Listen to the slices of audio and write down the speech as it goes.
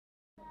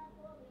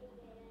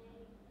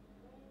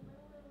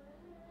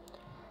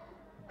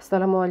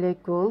আসসালামু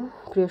আলাইকুম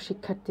প্রিয়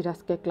শিক্ষার্থীরা,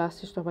 আজকে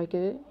ক্লাসে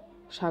সবাইকে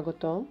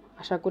স্বাগতম।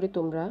 আশা করি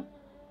তোমরা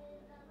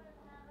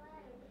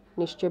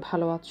নিশ্চয়ই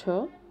ভালো আছো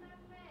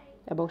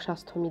এবং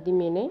স্বাস্থ্যবিধি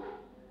মেনে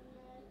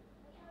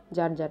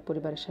যার যার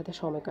পরিবারের সাথে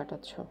সময়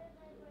কাটাচ্ছ।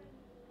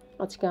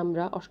 আজকে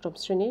আমরা অষ্টম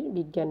শ্রেণীর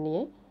বিজ্ঞান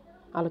নিয়ে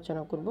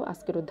আলোচনা করব।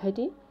 আজকের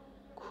অধ্যায়টি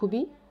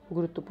খুবই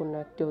গুরুত্বপূর্ণ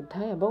একটি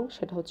অধ্যায় এবং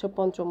সেটা হচ্ছে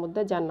পঞ্চম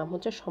অধ্যায়, যার নাম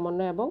হচ্ছে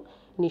সমন্বয় এবং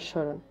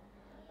নিঃসরণ।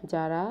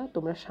 যারা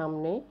তোমরা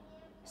সামনে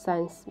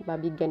সায়েন্স বা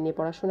বিজ্ঞান নিয়ে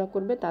পড়াশোনা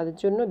করবে তাদের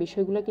জন্য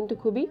বিষয়গুলো কিন্তু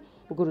খুবই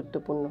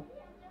গুরুত্বপূর্ণ।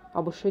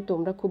 অবশ্যই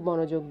তোমরা খুব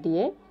মনোযোগ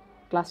দিয়ে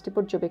ক্লাসটি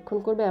পর্যবেক্ষণ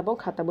করবে এবং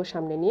খাতা বই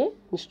সামনে নিয়ে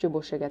নিশ্চয়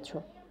বসে গেছো।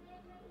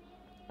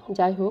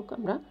 যাই হোক,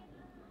 আমরা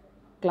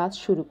ক্লাস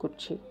শুরু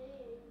করছি।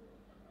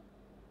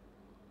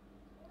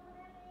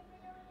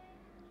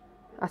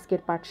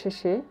 আজকের পাঠ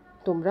শেষে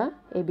তোমরা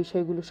এই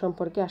বিষয়গুলো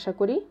সম্পর্কে আশা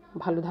করি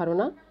ভালো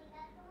ধারণা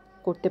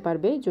করতে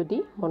পারবে যদি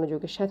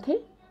মনোযোগের সাথে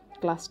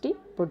ক্লাসটি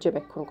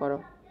পর্যবেক্ষণ করো।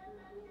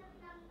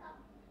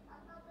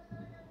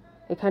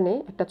 এখানে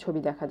একটা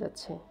ছবি দেখা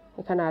যাচ্ছে,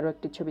 এখানে আরও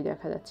একটি ছবি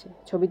দেখা যাচ্ছে।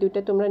 ছবি দুইটা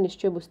তোমরা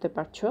নিশ্চয়ই বুঝতে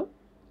পারছো।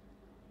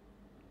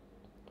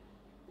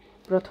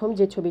 প্রথম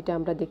যে ছবিটা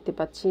আমরা দেখতে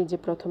পাচ্ছি,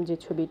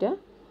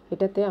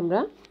 এটাতে আমরা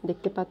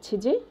দেখতে পাচ্ছি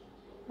যে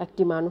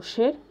একটি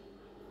মানুষের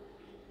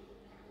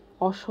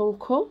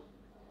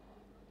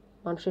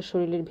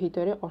শরীরের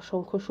ভিতরে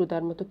অসংখ্য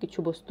সুতার মতো কিছু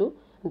বস্তু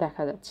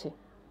দেখা যাচ্ছে।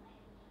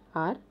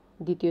 আর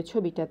দ্বিতীয়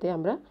ছবিটাতে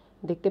আমরা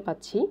দেখতে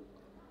পাচ্ছি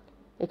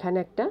এখানে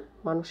একটা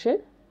মানুষের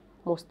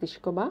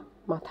মস্তিষ্ক বা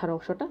মাথার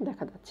অংশটা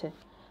দেখা যাচ্ছে।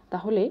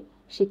 তাহলে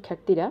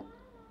শিক্ষার্থীরা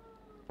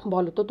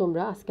বলো তো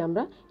তোমরা, আজকে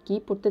আমরা কি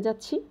পড়তে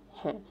যাচ্ছি?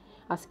 হ্যাঁ,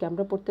 আজকে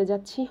আমরা পড়তে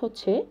যাচ্ছি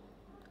হচ্ছে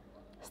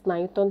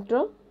স্নায়ুতন্ত্র,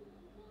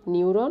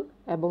 নিউরন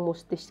এবং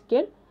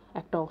মস্তিষ্কের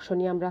একটা অংশ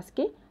নিয়ে আমরা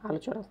আজকে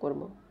আলোচনা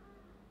করব।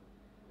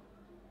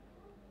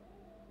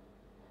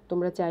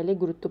 তোমরা চাইলে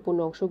গুরুত্বপূর্ণ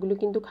অংশগুলো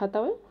কিন্তু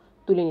খাতায়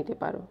তুলে নিতে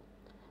পারো।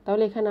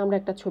 তাহলে এখানে আমরা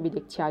একটা ছবি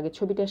দেখছি, আগের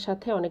ছবিটার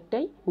সাথে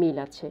অনেকটাই মিল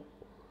আছে।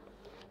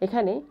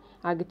 এখানে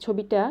আগের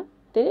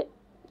ছবিটাতে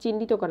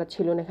চিহ্নিত করা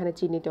ছিল না, এখানে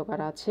চিহ্নিত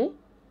করা আছে।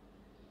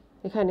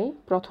 এখানে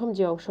প্রথম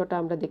যে অংশটা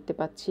আমরা দেখতে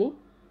পাচ্ছি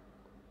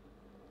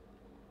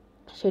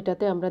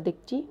সেটাতে আমরা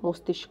দেখছি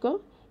মস্তিষ্ক।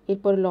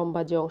 এরপর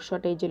লম্বা যে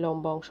অংশটা, এই যে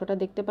লম্বা অংশটা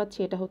দেখতে পাচ্ছি,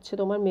 এটা হচ্ছে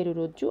তোমার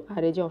মেরুরজ্জু।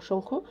 আর এই যে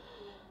অসংখ্য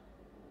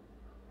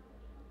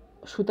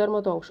সুতার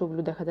মতো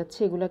অংশগুলো দেখা যাচ্ছে,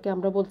 এগুলোকে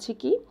আমরা বলছি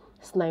কি?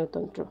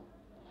 স্নায়ুতন্ত্র।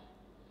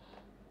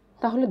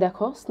 তাহলে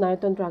দেখো,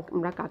 স্নায়ুতন্ত্র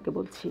আমরা কাকে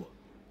বলছি?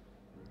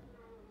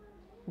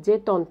 যে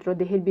তন্ত্র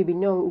দেহের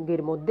বিভিন্ন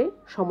অঙ্গের মধ্যে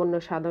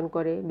সমন্বয় সাধন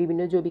করে,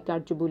 বিভিন্ন জৈবিক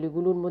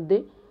কার্যাবলীগুলোর মধ্যে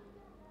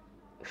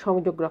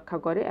সংযোগ রক্ষা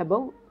করে এবং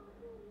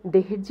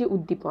দেহের যে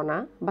উদ্দীপনা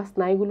বা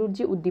স্নায়ুগুলোর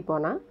যে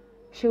উদ্দীপনা,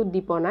 সে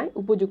উদ্দীপনায়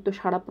উপযুক্ত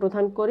সাড়া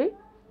প্রদান করে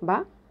বা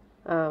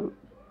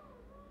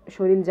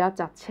শরীর যা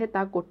চাচ্ছে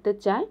তা করতে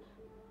চায়,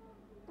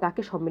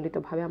 তাকে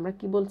সম্মিলিতভাবে আমরা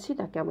কি বলছি?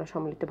 তাকে আমরা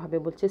সম্মিলিতভাবে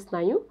বলছি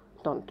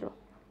স্নায়ুতন্ত্র।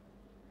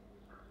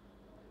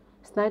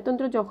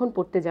 স্নায়ুতন্ত্র যখন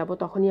পড়তে যাব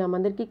তখনই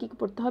আমাদেরকে কি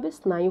পড়তে হবে?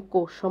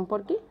 স্নায়ুকোষ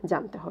সম্পর্কে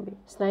জানতে হবে।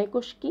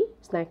 স্নায়ুকোষ কি?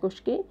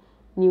 স্নায়ুকোষকে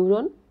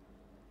নিউরন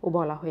ও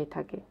বলা হয়ে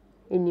থাকে।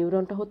 এই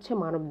নিউরনটা হচ্ছে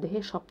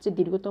মানবদেহের সবচেয়ে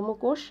দীর্ঘতম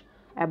কোষ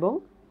এবং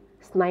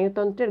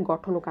স্নায়ুতন্ত্রের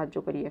গঠন ও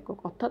কার্যকরী একক,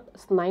 অর্থাৎ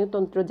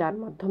স্নায়ুতন্ত্র যার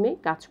মাধ্যমে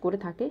কাজ করে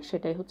থাকে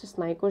সেটাই হচ্ছে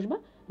স্নায়ুকোষ বা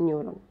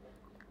নিউরন।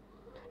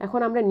 এখন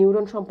আমরা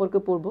নিউরন সম্পর্কে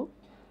পড়ব।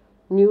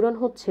 নিউরন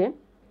হচ্ছে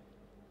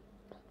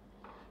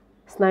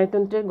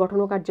স্নায়ুতন্ত্রের গঠন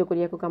ও কার্যকরী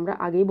একক, আমরা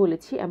আগেই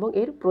বলেছি, এবং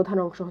এর প্রধান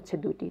অংশ হচ্ছে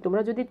দুইটি।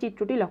 তোমরা যদি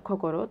চিত্রটি লক্ষ্য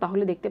করো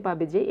তাহলে দেখতে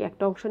পাবে যে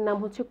একটা অংশের নাম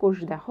হচ্ছে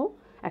কোষদেহ,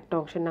 একটা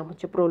অংশের নাম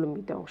হচ্ছে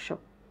প্রলম্বিত অংশ।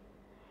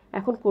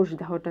 এখন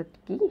কোষদেহটা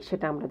কি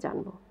সেটা আমরা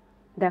জানব।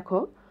 দেখো,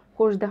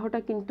 কোষদেহটা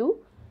কিন্তু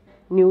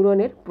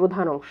নিউরনের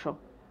প্রধান অংশ।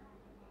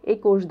 এই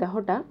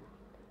কোষদেহটা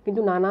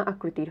কিন্তু নানা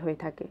আকৃতির হয়ে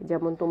থাকে,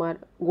 যেমন তোমার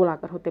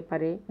গোলাকার হতে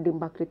পারে,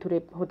 ডিম্বাকৃতির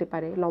হতে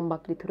পারে,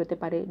 লম্বাকৃতির হতে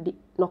পারে,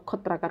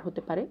 নক্ষত্রাকার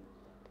হতে পারে।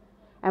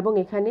 এবং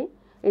এখানে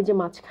এই যে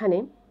মাঝখানে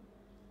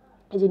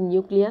এই যে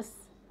নিউক্লিয়াস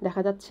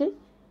দেখা যাচ্ছে,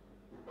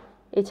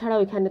 এছাড়াও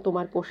এখানে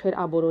তোমার কোষের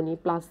আবরণী,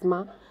 প্লাজমা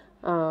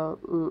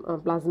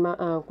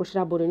কোষের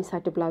আবরণী,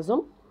 সাইটোপ্লাজম,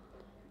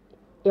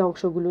 এই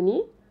অংশগুলো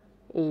নিয়ে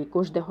এই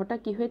কোষদেহটা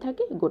কি হয়ে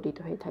থাকে? গঠিত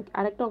হয়ে থাকে।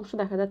 আরেকটা অংশ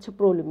দেখা যাচ্ছে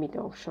প্রলম্বিত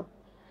অংশ।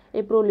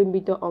 এই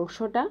প্রলম্বিত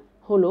অংশটা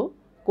হলো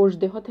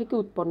কোষদেহ থেকে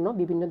উৎপন্ন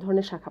বিভিন্ন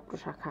ধরনের শাখা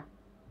প্রশাখা।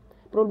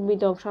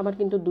 প্রলম্বিত অংশ আবার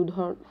কিন্তু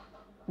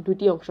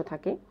দুটি অংশ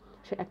থাকে,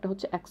 সে একটা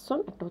হচ্ছে অ্যাক্সন,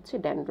 একটা হচ্ছে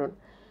ডেনড্রন।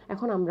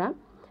 এখন আমরা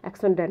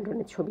অ্যাক্সন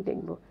ডেনড্রনের ছবি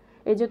দেখব।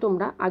 এই যে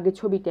তোমরা আগের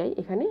ছবিটাই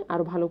এখানে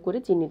আরো ভালো করে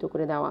চিহ্নিত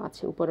করে দেওয়া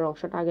আছে। উপরের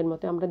অংশটা আগের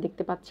মতো আমরা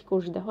দেখতে পাচ্ছি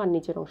কোষদেহ, আর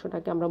নিচের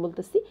অংশটাকে আমরা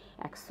বলতেছি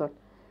অ্যাক্সন।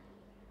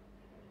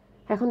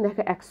 এখন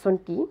দেখো অ্যাক্সন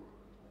কি?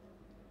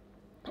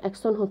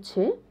 অ্যাক্সন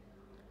হচ্ছে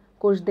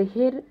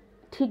কোষদেহের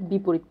ঠিক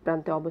বিপরীত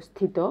প্রান্তে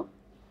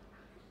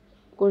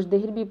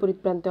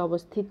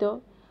অবস্থিত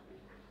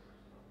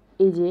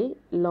এই যে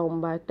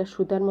লম্বা একটা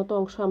সুতার মতো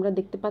অংশ আমরা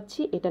দেখতে পাচ্ছি,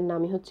 এটার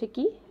নামই হচ্ছে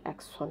কি?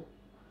 অ্যাক্সন।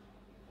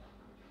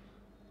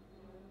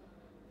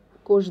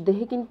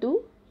 কোষদেহে কিন্তু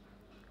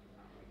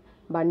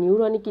বা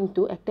নিউরনে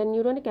কিন্তু একটা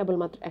নিউরনে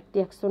কেবলমাত্র একটি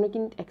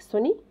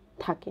অ্যাক্সনই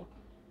থাকে।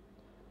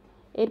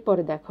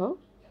 এরপরে দেখো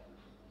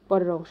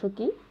পরের অংশ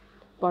কি,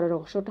 পরের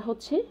অংশটা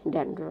হচ্ছে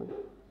ড্যান্ড্রন।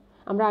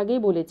 আমরা আগেই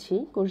বলেছি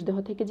কোষদেহ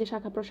থেকে যে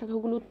শাখা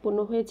প্রশাখাগুলো উৎপন্ন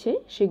হয়েছে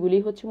সেগুলি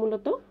হচ্ছে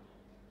মূলত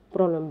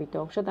প্রলম্বিত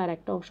অংশ, তার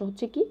একটা অংশ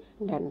হচ্ছে কি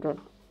ড্যান্ড্রন।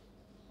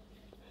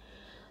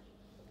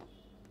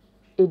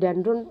 এই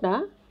ড্যান্ড্রনটা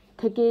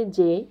থেকে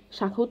যে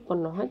শাখা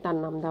উৎপন্ন হয় তার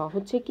নাম দেওয়া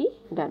হচ্ছে কি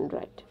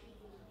ড্যান্ড্রাইট।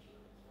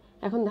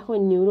 এখন দেখো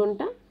এই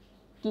নিউরনটা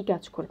কি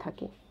কাজ করে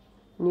থাকে।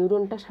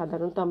 নিউরনটা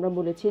সাধারণত আমরা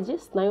বলেছি যে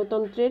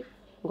স্নায়ুতন্ত্রের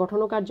গঠন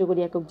ও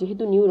কার্যকরী একক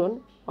যেহেতু নিউরন,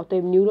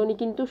 অতএব নিউরনই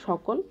কিন্তু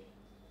সকল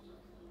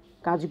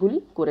কাজগুলি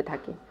করে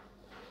থাকে।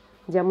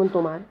 যেমন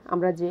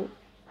আমরা যে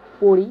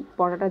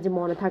পড়াটা যে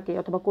মনে থাকে,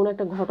 অথবা কোনো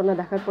একটা ঘটনা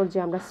দেখার পর যে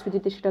আমরা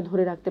স্মৃতিতে সেটা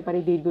ধরে রাখতে পারি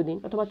দীর্ঘদিন,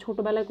 অথবা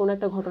ছোটোবেলায় কোনো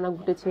একটা ঘটনা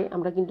ঘটেছে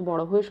আমরা কিন্তু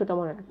বড় হয়ে সেটা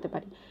মনে রাখতে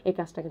পারি, এই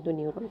কাজটা কিন্তু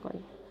নিউরন করে।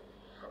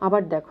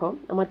 আবার দেখো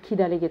আমার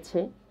খিদা লেগেছে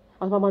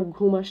অথবা আমার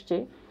ঘুম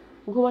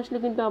আসলে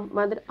কিন্তু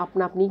আমাদের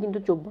আপনিই কিন্তু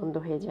চোখ বন্ধ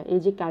হয়ে যায়। এই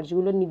যে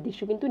কাজগুলোর নির্দেশ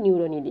কিন্তু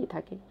নিউরনই দিয়ে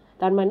থাকে।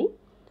 তার মানে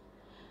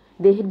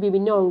দেহের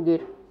বিভিন্ন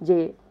অঙ্গের যে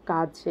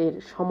কাজের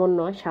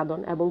সমন্বয় সাধন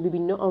এবং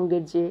বিভিন্ন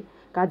অঙ্গের যে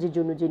কাজের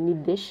জন্য যে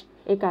নির্দেশ,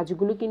 এই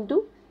কাজগুলো কিন্তু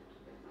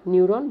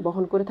নিউরন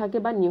বহন করে থাকে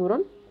বা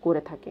নিউরন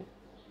করে থাকে।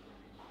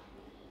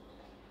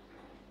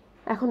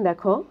 এখন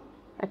দেখো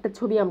একটা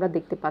ছবি আমরা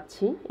দেখতে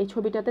পাচ্ছি, এই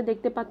ছবিটাতে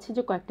দেখতে পাচ্ছি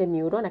যে কয়েকটা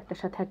নিউরন একটার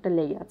সাথে একটা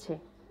লেগে আছে।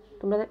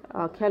 তোমরা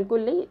খেয়াল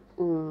করলেই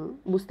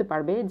বুঝতে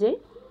পারবে যে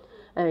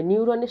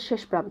নিউরনের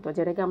শেষ প্রান্ত,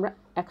 যেটাকে আমরা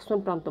অ্যাক্সন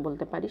প্রান্ত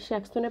বলতে পারি, সেই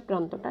অ্যাক্সনের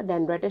প্রান্তটা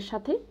ড্যান্ড্রাইটের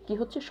সাথে কি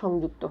হচ্ছে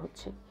সংযুক্ত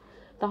হচ্ছে।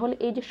 তাহলে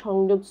এই যে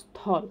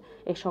সংযোগস্থল,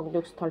 এই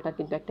সংযোগস্থলটার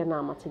কিন্তু একটা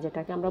নাম আছে,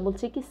 যেটাকে আমরা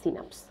বলছি কি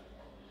সিনাপস।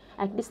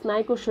 একটি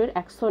স্নায়ুকোষের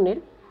অ্যাক্সনের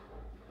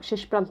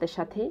শেষ প্রান্তের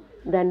সাথে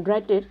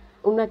ড্যান্ড্রাইটের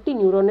অন্য একটি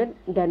নিউরনের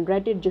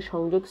ড্যান্ড্রাইটের যে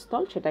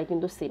সংযোগস্থল সেটাই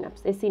কিন্তু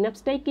সিনাপস। এই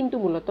সিনাপসটাই কিন্তু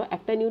মূলত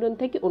একটা নিউরন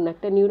থেকে অন্য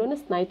একটা নিউরনের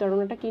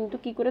স্নায়ুতরণটা কিন্তু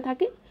কি করে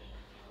থাকে,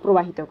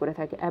 প্রবাহিত করে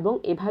থাকে। এবং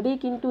এভাবেই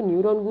কিন্তু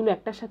নিউরনগুলো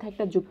একটার সাথে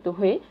একটা যুক্ত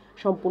হয়ে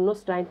সম্পূর্ণ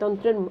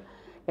স্নায়ুতন্ত্রের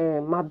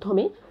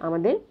মাধ্যমে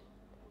আমাদের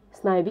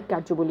স্নায়বিক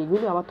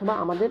কার্যাবলীগুলো অথবা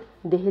আমাদের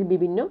দেহের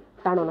বিভিন্ন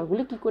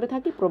তাড়নাগুলি কি করে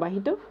থাকে,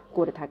 প্রবাহিত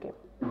করে থাকে।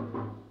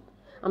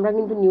 আমরা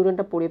কিন্তু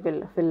নিউরনটা পড়ে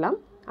ফেললাম,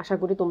 আশা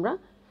করি তোমরা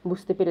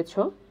বুঝতে পেরেছ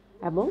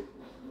এবং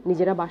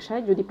নিজেরা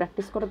বাসায় যদি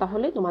প্র্যাকটিস করো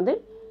তাহলে তোমাদের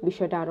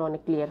বিষয়টা আরও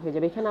অনেক ক্লিয়ার হয়ে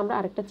যাবে। এখানে আমরা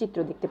আরেকটা চিত্র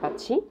দেখতে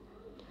পাচ্ছি,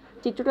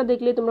 চিত্রটা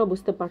দেখলে তোমরা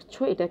বুঝতে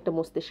পারছো এটা একটা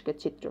মস্তিষ্কের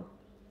চিত্র।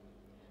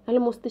 তাহলে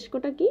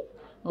মস্তিষ্কটা কি,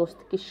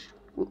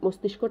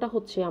 মস্তিষ্কটা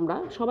হচ্ছে, আমরা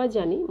সবাই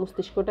জানি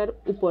মস্তিষ্কটার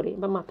উপরে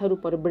বা মাথার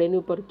উপরে ব্রেনের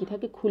উপরে কি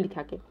থাকে, খুলি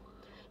থাকে।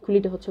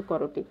 খুলিটা হচ্ছে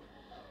করোটি।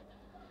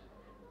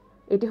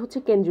 এটি হচ্ছে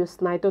কেন্দ্রীয়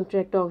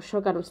স্নায়ুতন্ত্রের একটা অংশ,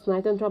 কারণ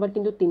স্নায়ুতন্ত্র আবার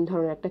কিন্তু তিন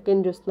ধরনের, একটা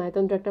কেন্দ্রীয়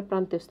স্নায়ুতন্ত্র, একটা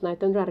প্রান্তীয়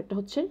স্নায়ুতন্ত্র, আরেকটা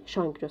হচ্ছে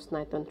স্বয়ংক্রিয়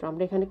স্নায়ুতন্ত্র।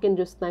 আমরা এখানে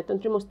কেন্দ্রীয়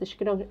স্নায়ুতন্ত্রের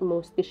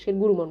মস্তিষ্কের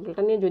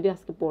গুরুমণ্ডলটা নিয়ে যদি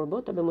আজকে পড়বো,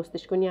 তবে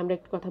মস্তিষ্ক নিয়ে আমরা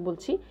একটু কথা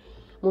বলছি।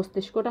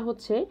 মস্তিষ্কটা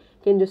হচ্ছে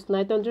কেন্দ্রীয়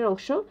স্নায়ুতন্ত্রের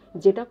অংশ,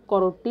 যেটা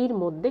করোটির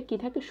মধ্যে কি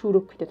থাকে,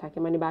 সুরক্ষিত থাকে।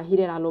 মানে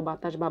বাহিরের আলো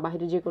বাতাস বা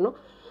বাহিরের যে কোনো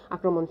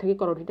আক্রমণ থেকে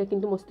করোটিটা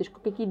কিন্তু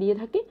মস্তিষ্ককে কি দিয়ে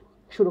থাকে,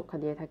 সুরক্ষা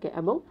দিয়ে থাকে।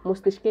 এবং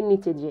মস্তিষ্কের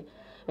নিচে যে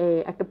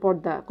একটা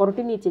পর্দা,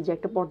 করোটির নিচে যে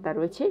একটা পর্দা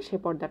রয়েছে, সেই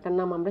পর্দাটার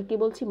নাম আমরা কি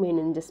বলছি,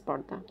 মেনিনজাস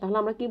পর্দা। তাহলে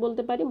আমরা কি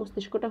বলতে পারি,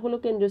 মস্তিষ্কটা হলো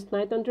কেন্দ্রীয়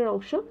স্নায়ুতন্ত্রের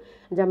অংশ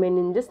যা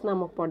মেনিনজাস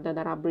নামক পর্দা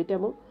দ্বারা আবৃত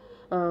এবং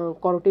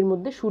করোটির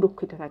মধ্যে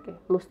সুরক্ষিত থাকে।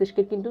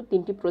 মস্তিষ্কের কিন্তু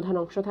তিনটি প্রধান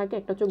অংশ থাকে,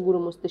 একটা হচ্ছে গুরু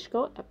মস্তিষ্ক,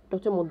 একটা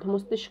হচ্ছে মধ্য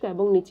মস্তিষ্ক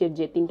এবং নিচের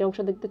যে তিনটা অংশ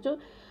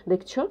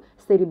দেখছো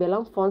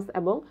সেরিবেলাম ফন্স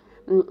এবং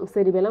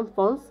সেরিবেলাম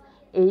ফন্স।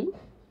 এই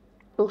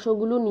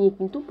অংশগুলো নিয়ে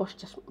কিন্তু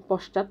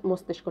পশ্চাৎ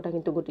মস্তিষ্কটা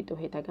কিন্তু গঠিত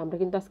হয়ে থাকে। আমরা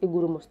কিন্তু আজকে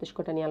গুরু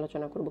মস্তিষ্কটা নিয়ে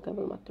আলোচনা করব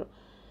কেবলমাত্র।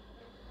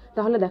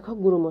 তাহলে দেখো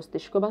গুরু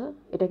মস্তিষ্ক, বা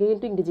এটাকে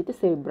কিন্তু ইংরেজিতে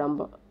সেরিব্রাম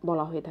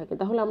বলা হয়ে থাকে।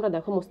 তাহলে আমরা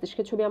দেখো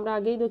মস্তিষ্কের ছবি আমরা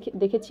আগেই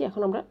দেখেছি,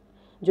 এখন আমরা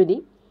যদি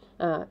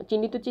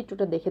চিহ্নিত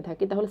চিত্রটা দেখে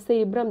থাকি তাহলে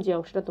সেরিব্রাম যে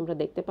অংশটা তোমরা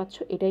দেখতে পাচ্ছ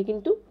এটাই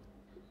কিন্তু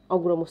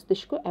অগ্র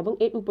মস্তিষ্ক, এবং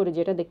এর উপরে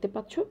যেটা দেখতে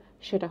পাচ্ছ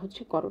সেটা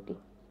হচ্ছে করোটি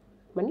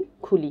মানে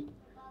খুলি।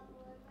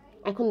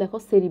 এখন দেখো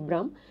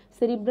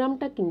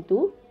সেরিব্রামটা কিন্তু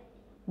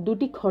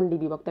দুটি খণ্ডে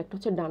বিভক্ত, একটা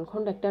হচ্ছে ডান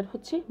খণ্ড, একটা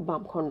হচ্ছে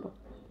বাম খণ্ড,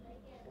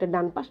 একটা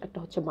ডান পাশ, একটা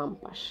হচ্ছে বাম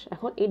পাশ।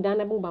 এখন এই ডান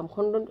এবং বাম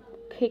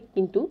খণ্ডকে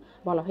কিন্তু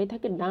বলা হয়ে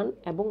থাকে ডান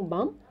এবং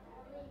বাম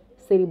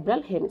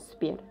সেরিব্রাল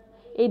হেমিস্ফিয়ার।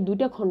 এই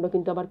দুইটা খণ্ড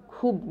কিন্তু আবার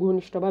খুব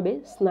ঘনিষ্ঠভাবে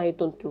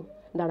স্নায়ুতন্ত্র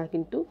দ্বারা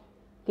কিন্তু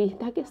কি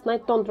থাকে,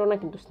 স্নায়ুতন্ত্র না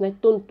কিন্তু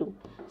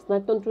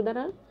স্নায়ুতন্ত্র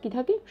দ্বারা কি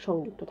থাকে,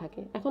 সংযুক্ত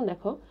থাকে। এখন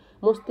দেখো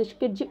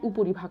মস্তিষ্কের যে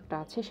উপরিভাগটা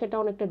আছে সেটা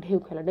অনেকটা ঢেউ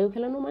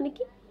খেলানো মানে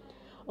কি,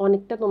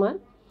 অনেকটা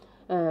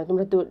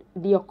তোমরা তো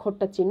ডি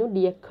অক্ষরটা চিনো,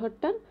 ডি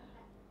অক্ষরটার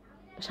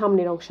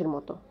সামনের অংশের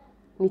মতো,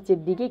 নিচের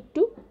দিকে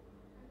একটু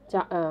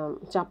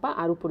চাপা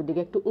আর উপরের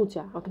দিকে একটু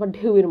উঁচা, অথবা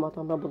ঢেউয়ের মতো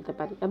আমরা বলতে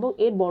পারি। এবং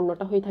এর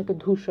বর্ণটা হয়ে থাকে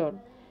ধূসর।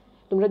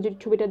 তোমরা যে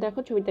ছবিটা দেখো,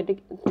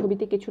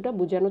 ছবিতে কিছুটা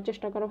বোঝানোর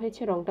চেষ্টা করা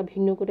হয়েছে, রংটা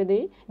ভিন্ন করে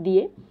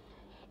দিয়ে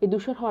এই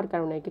ধূসর হওয়ার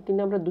কারণে একে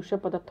কিন্তু আমরা ধূসর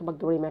পদার্থ বা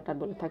গ্রে ম্যাটার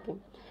বলে থাকি।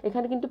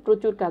 এখানে কিন্তু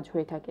প্রচুর কাজ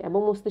হয়ে থাকে এবং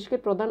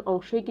মস্তিষ্কের প্রধান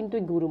অংশই কিন্তু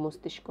গুরু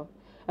মস্তিষ্ক,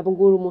 এবং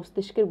গুরু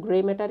মস্তিষ্কের গ্রে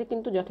ম্যাটারে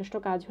কিন্তু যথেষ্ট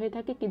কাজ হয়ে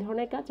থাকে। কী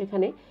ধরনের কাজ,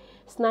 এখানে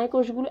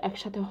স্নায়ুকোষগুলো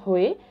একসাথে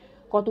হয়ে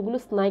কতগুলো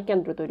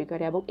স্নায়ুকেন্দ্র তৈরি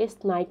করে, এবং এই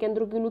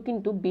স্নায়ুকেন্দ্রগুলো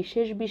কিন্তু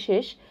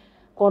বিশেষ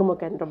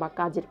কর্মকেন্দ্র বা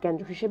কাজের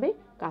কেন্দ্র হিসেবে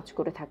কাজ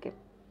করে থাকে।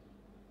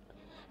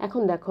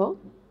 এখন দেখো,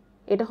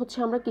 এটা হচ্ছে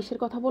আমরা কিসের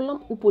কথা বললাম?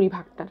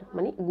 উপরিভাগটার,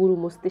 মানে গুরু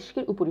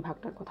মস্তিষ্কের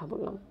উপরিভাগটার কথা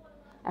বললাম।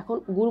 এখন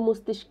গুরু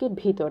মস্তিষ্কের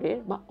ভিতরের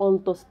বা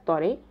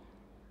অন্তঃস্তরে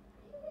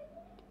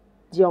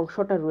যে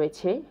অংশটা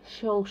রয়েছে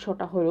সে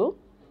অংশটা হলো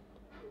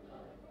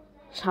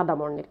সাদা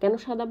বর্ণের। কেন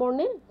সাদা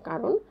বর্ণের?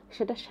 কারণ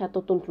সেটা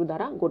শ্বেততন্তু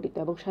দ্বারা গঠিত,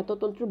 এবং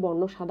শ্বেততন্তুর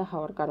বর্ণ সাদা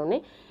হওয়ার কারণে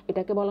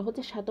এটাকে বলা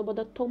হচ্ছে শ্বেত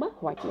পদার্থ বা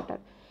হোয়াইট ম্যাটার।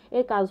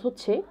 এর কাজ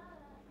হচ্ছে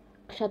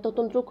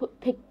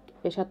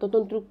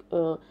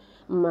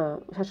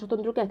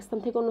শ্বাসতন্ত্রকে এক স্থান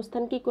থেকে অন্য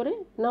স্থান কী করে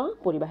নেওয়া?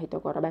 পরিবাহিত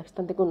করা বা এক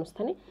স্থান থেকে অন্য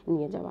স্থানে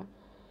নিয়ে যাওয়া।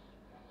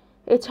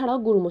 এছাড়াও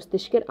গুরু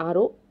মস্তিষ্কের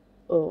আরও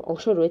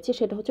অংশ রয়েছে,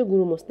 সেটা হচ্ছে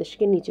গুরু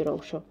মস্তিষ্কের নিচের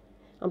অংশ।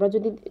 আমরা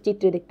যদি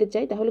চিত্রে দেখতে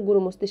চাই তাহলে গুরু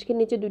মস্তিষ্কের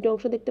নিচে দুটো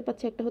অংশ দেখতে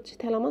পাচ্ছি, একটা হচ্ছে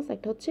থ্যালামাস,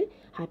 একটা হচ্ছে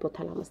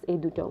হাইপোথ্যালামাস, এই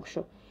দুটো অংশ।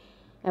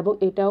 এবং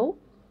এটাও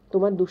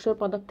তোমার ধূসর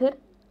পদার্থের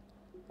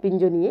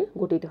পিণ্ড নিয়ে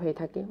গঠিত হয়ে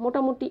থাকে।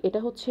 মোটামুটি এটা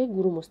হচ্ছে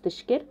গুরু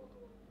মস্তিষ্কের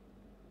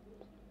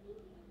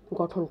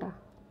গঠনটা।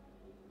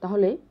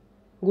 তাহলে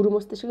গুরু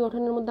মস্তিষ্কের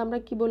গঠনের মধ্যে আমরা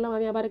কি বললাম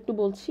আমি আবার একটু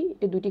বলছি।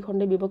 এটা দুটি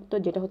খণ্ডে বিভক্ত,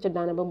 যেটা হচ্ছে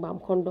ডান এবং বাম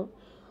খণ্ড।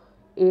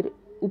 এর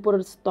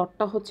উপরের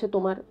স্তরটা হচ্ছে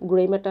তোমার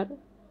গ্রে ম্যাটার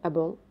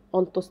এবং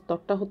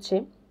অন্তঃস্তরটা হচ্ছে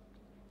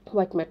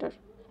হোয়াইট ম্যাটার,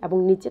 এবং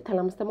নিচে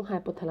থ্যালামাস এবং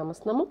হাইপোথ্যালামাস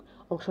নামক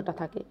অংশটা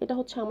থাকে। এটা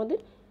হচ্ছে আমাদের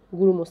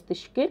গুরু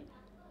মস্তিষ্কের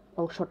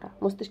অংশটা।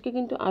 মস্তিষ্কে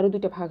কিন্তু আরও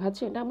দুটো ভাগ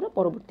আছে, এটা আমরা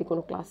পরবর্তী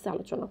কোনো ক্লাসে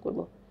আলোচনা করব।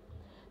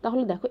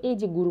 তাহলে দেখো, এই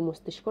যে গুরু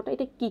মস্তিষ্কটা,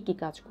 এটা কি কি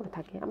কাজ করে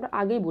থাকে? আমরা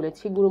আগেই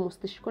বলেছি গুরু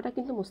মস্তিষ্কটা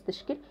কিন্তু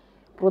মস্তিষ্কের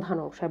প্রধান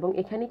অংশ, এবং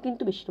এখানে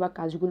কিন্তু বেশিরভাগ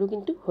কাজগুলো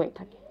কিন্তু হয়ে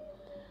থাকে।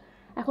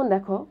 এখন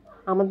দেখো,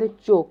 আমাদের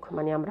চোখ,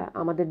 মানে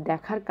আমাদের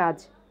দেখার কাজ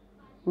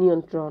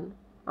নিয়ন্ত্রণ,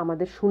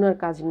 আমাদের শোনার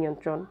কাজ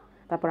নিয়ন্ত্রণ,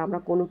 তারপর আমরা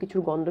কোনো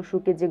কিছুর গন্ধ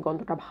শুকে যে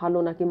গন্ধটা ভালো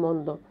নাকি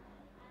মন্দ,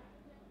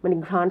 মানে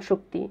ঘ্রাণ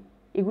শক্তি,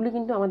 এগুলো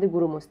কিন্তু আমাদের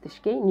গুরু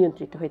মস্তিষ্কেই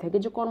নিয়ন্ত্রিত হয়ে থাকে।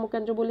 যে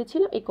কর্মকেন্দ্র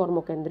বলেছিলাম, এই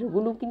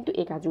কর্মকেন্দ্রগুলো কিন্তু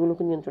এই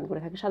কাজগুলোকে নিয়ন্ত্রণ করে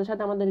থাকে। সাথে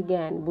সাথে আমাদের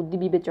জ্ঞান, বুদ্ধি,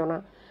 বিবেচনা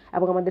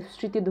এবং আমাদের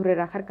স্মৃতি ধরে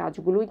রাখার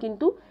কাজগুলোই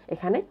কিন্তু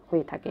এখানে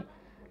হয়ে থাকে।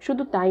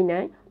 শুধু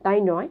তাই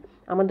নয়,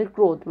 আমাদের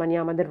ক্রোধ, মানে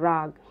আমাদের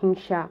রাগ,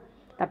 হিংসা,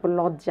 তারপর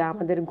লজ্জা,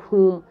 আমাদের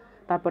ঘুম,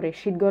 তারপরে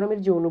শীত গরমের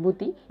যে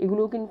অনুভূতি,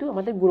 এগুলোও কিন্তু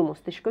আমাদের গুরু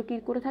মস্তিষ্ক কী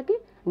করে থাকে?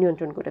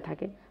 নিয়ন্ত্রণ করে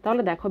থাকে।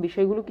 তাহলে দেখো,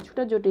 বিষয়গুলো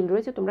কিছুটা জটিল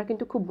রয়েছে, তোমরা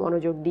কিন্তু খুব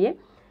মনোযোগ দিয়ে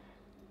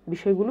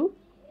বিষয়গুলো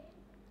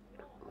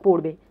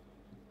পড়বে।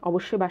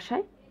 অবশ্যই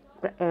বাসায়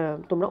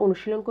তোমরা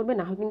অনুশীলন করবে,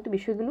 না হয় কিন্তু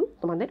বিষয়গুলো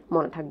তোমাদের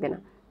মনে থাকবে না।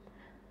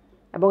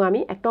 এবং আমি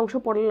একটা অংশ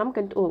পড়ালাম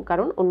কিন্তু,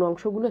 কারণ অন্য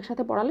অংশগুলো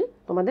একসাথে পড়ালে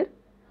তোমাদের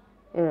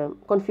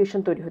কনফিউশন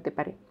তৈরি হতে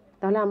পারে।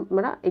 তাহলে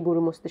আমরা এই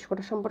গুরু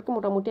মস্তিষ্কটা সম্পর্কে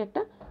মোটামুটি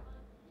একটা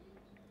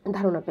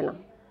ধারণা পেলাম।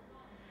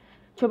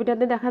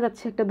 ছবিটাতে দেখা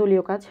যাচ্ছে একটা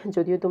দলীয় কাজ।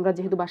 যদিও তোমরা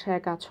যেহেতু বাসায়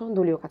একা আছো,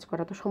 দলীয় কাজ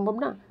করা তো সম্ভব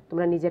না,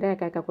 তোমরা নিজেরা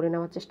একা একা করে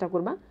নেওয়ার চেষ্টা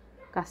করবা।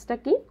 কাজটা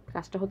কি?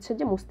 কাজটা হচ্ছে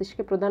যে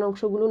মস্তিষ্কের প্রধান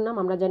অংশগুলোর নাম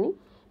আমরা জানি।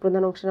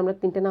 প্রধান অংশের আমরা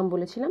 3টে নাম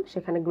বলেছিলাম,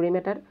 সেখানে গ্রে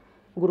ম্যাটার,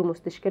 গুরু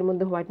মস্তিষ্কের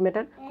মধ্যে হোয়াইট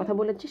ম্যাটার কথা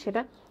বলেছি,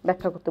 সেটা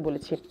ব্যাখ্যা করতে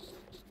বলেছি।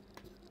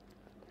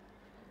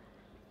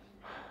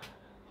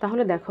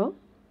 তাহলে দেখো,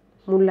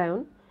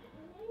 মূল্যায়ন।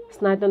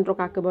 স্নায়ুতন্ত্র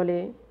কাকে বলে?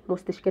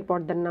 মস্তিষ্কের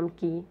পর্দার নাম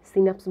কি?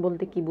 সিনাপস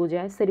বলতে কি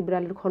বোঝায়?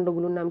 সেরিব্রালের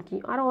খণ্ডগুলোর নাম কি?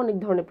 আরও অনেক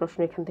ধরনের প্রশ্ন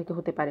এখান থেকে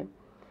হতে পারে।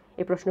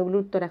 এই প্রশ্নগুলোর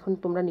উত্তর এখন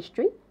তোমরা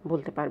নিশ্চয়ই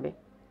বলতে পারবে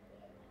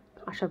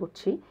আশা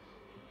করছি।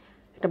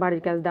 একটা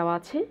বাড়ির কাজ দেওয়া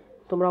আছে,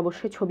 তোমরা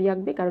অবশ্যই ছবি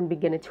আঁকবে, কারণ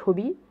বিজ্ঞানের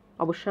ছবি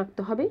অবশ্যই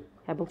আঁকতে হবে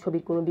এবং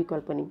ছবির কোনো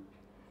বিকল্প নেই।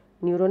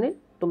 নিউরনের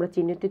তোমরা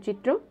চিহ্নিত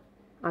চিত্র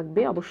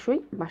আঁকবে, অবশ্যই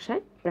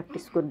বাসায়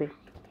প্র্যাকটিস করবে।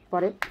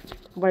 পরে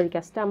বাড়ির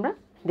কাজটা আমরা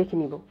দেখে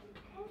নিব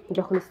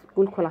যখন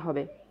স্কুল খোলা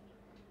হবে।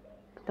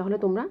 তাহলে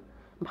তোমরা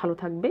ভালো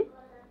থাকবে।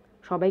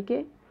 সবাইকে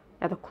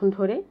এতক্ষণ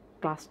ধরে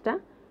ক্লাসটা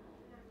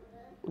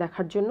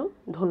দেখার জন্য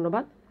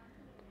ধন্যবাদ,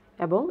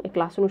 এবং এই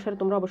ক্লাস অনুসারে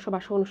তোমরা অবশ্যই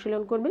বাসা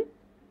অনুশীলন করবে।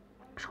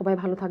 সবাই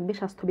ভালো থাকবে,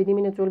 স্বাস্থ্যবিধি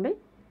মেনে চলবে,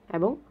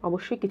 এবং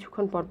অবশ্যই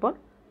কিছুক্ষণ পর পর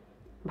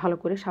ভালো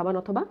করে সাবান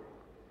অথবা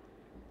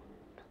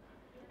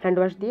হ্যান্ড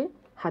ওয়াশ দিয়ে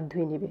হাত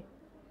ধুয়ে নেবে।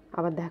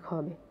 আবার দেখা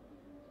হবে।